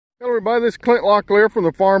everybody, this is Clint Locklear from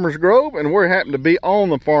the Farmer's Grove, and we happen to be on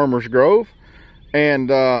the Farmer's Grove. And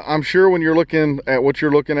I'm sure when you're looking at what you're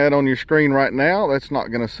looking at on your screen right now, that's not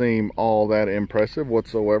going to seem all that impressive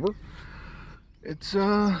whatsoever. It's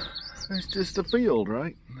just a field,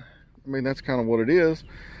 right? I mean, that's kind of what it is.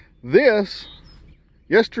 This,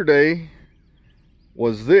 yesterday,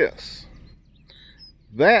 was this.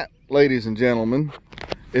 That, ladies and gentlemen,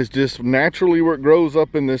 is just naturally where it grows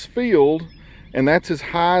up in this field, and that's as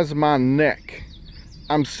high as my neck.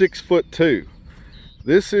 I'm 6'2".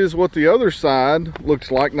 This is what the other side looks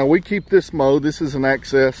like. Now, we keep this mowed. This is an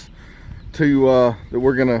access to that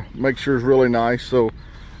we're gonna make sure is really nice. So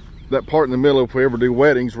that part in the middle, if we ever do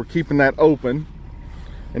weddings, we're keeping that open.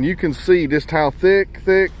 And you can see just how thick,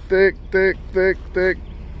 bam!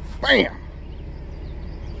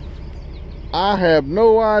 I have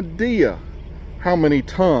no idea how many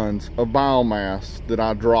tons of biomass that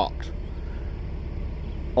I dropped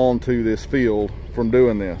onto this field from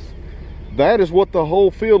doing this. That is what the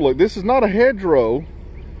whole field looked. This is not a hedgerow.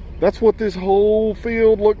 That's what this whole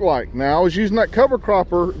field looked like. Now, I was using that cover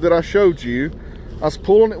cropper that I showed you. I was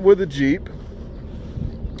pulling it with a Jeep.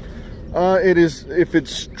 If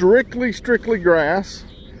it's strictly grass,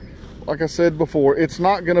 like I said before, it's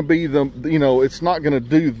not going to be it's not going to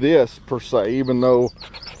do this per se, even though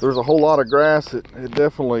there's a whole lot of grass. It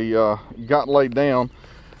definitely got laid down.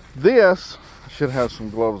 This, I should have some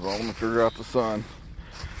gloves on to figure out the sun.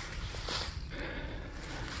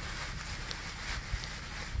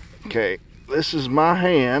 Okay, this is my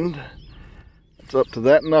hand. It's up to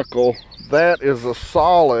that knuckle. That is a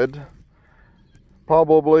solid,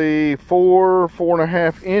 probably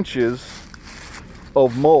 4.5 inches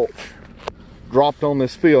of mulch dropped on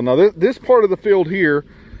this field. Now this part of the field here,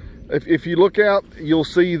 if you look out, you'll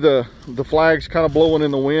see the flags kind of blowing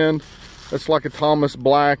in the wind. That's like a Thomas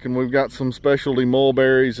Black, and we've got some specialty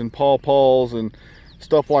mulberries and pawpaws and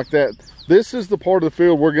stuff like that. This is the part of the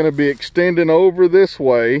field we're going to be extending over this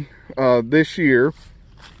way this year.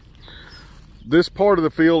 This part of the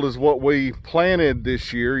field is what we planted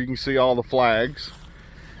this year. You can see all the flags.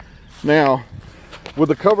 Now, with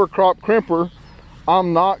the cover crop crimper,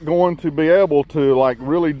 I'm not going to be able to like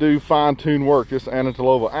really do fine-tune work. This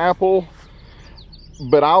Anatolova apple,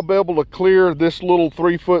 but I'll be able to clear this little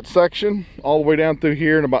 3-foot section all the way down through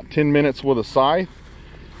here in about 10 minutes with a scythe.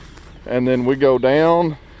 And then we go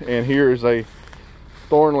down, and here is a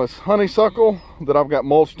thornless honeysuckle that I've got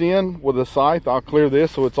mulched in with a scythe. I'll clear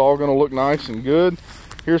this so it's all going to look nice and good.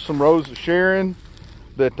 Here's some rows of Sharon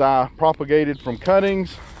that I propagated from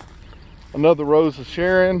cuttings. Another rose of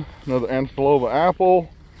Sharon, another Anatolova apple,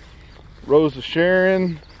 rose of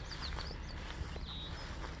Sharon.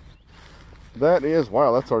 That is,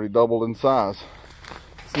 wow, that's already doubled in size.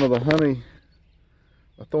 It's another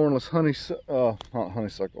a thornless honey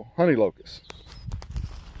locust.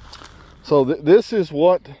 So this is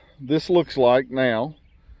what this looks like now.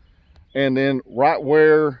 And then right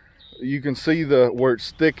where you can see where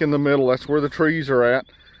it's thick in the middle, that's where the trees are at.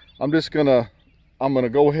 I'm gonna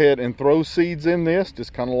go ahead and throw seeds in this,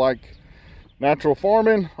 just kind of like natural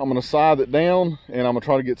farming. I'm gonna scythe it down, and I'm gonna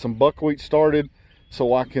try to get some buckwheat started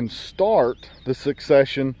so I can start the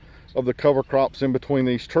succession of the cover crops in between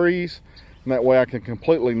these trees. And that way I can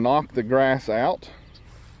completely knock the grass out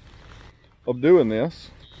of doing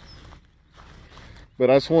this. But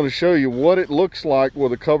I just want to show you what it looks like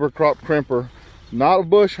with a cover crop crimper. Not a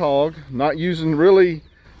bush hog, not using really,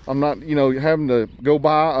 I'm not, having to go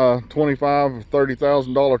buy a $25,000 or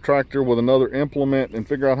 $30,000 tractor with another implement and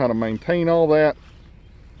figure out how to maintain all that.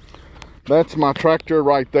 That's my tractor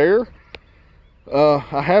right there.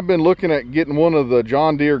 I have been looking at getting one of the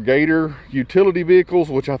John Deere Gator utility vehicles,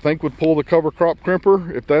 which I think would pull the cover crop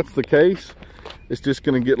crimper. If that's the case, it's just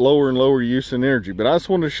going to get lower and lower use in energy. But I just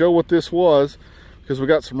wanted to show what this was, because we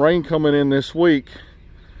got some rain coming in this week,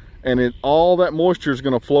 and all that moisture is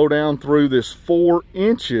going to flow down through this 4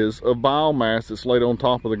 inches of biomass that's laid on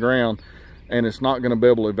top of the ground, and it's not going to be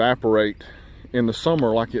able to evaporate in the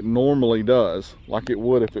summer like it normally does, like it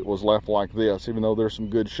would if it was left like this. Even though there's some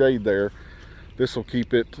good shade there, this will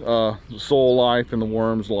keep it the soil life and the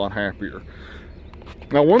worms a lot happier.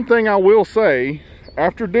 Now, one thing I will say,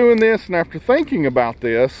 after doing this and after thinking about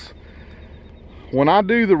this, when I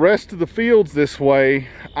do the rest of the fields this way,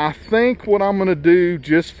 I think what I'm going to do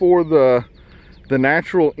just for the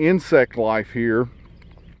natural insect life here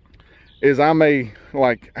is I may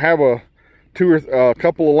like have a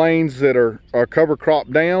couple of lanes that are cover crop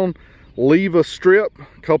down, leave a strip,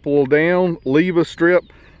 couple down, leave a strip.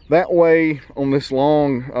 That way on this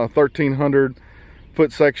long 1,300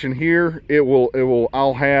 foot section here,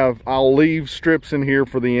 I'll leave strips in here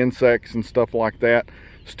for the insects and stuff like that,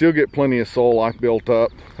 still get plenty of soil life built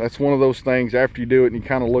up. That's one of those things, after you do it and you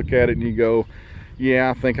kind of look at it and you go,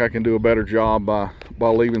 yeah, I think I can do a better job by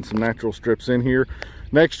leaving some natural strips in here.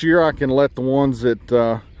 Next year I can let the ones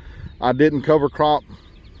that I didn't cover crop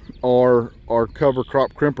or cover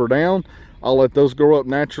crop crimper down, I'll let those grow up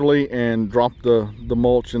naturally and drop the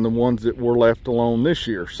mulch in the ones that were left alone this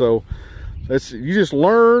year. So you just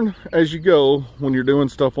learn as you go when you're doing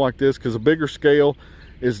stuff like this, because a bigger scale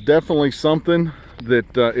is definitely something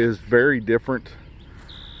that is very different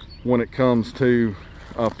when it comes to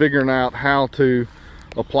figuring out how to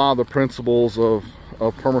apply the principles of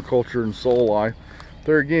permaculture and soil life.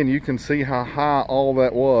 There again, you can see how high all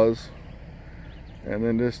that was, and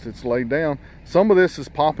then just it's laid down. Some of this is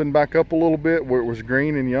popping back up a little bit where it was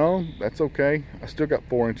green and young. That's okay. I still got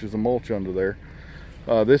 4 inches of mulch under there.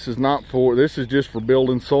 This is just for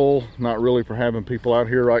building soil, not really for having people out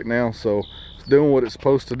here right now. So it's doing what it's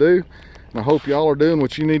supposed to do. And I hope y'all are doing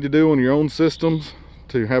what you need to do in your own systems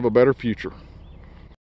to have a better future.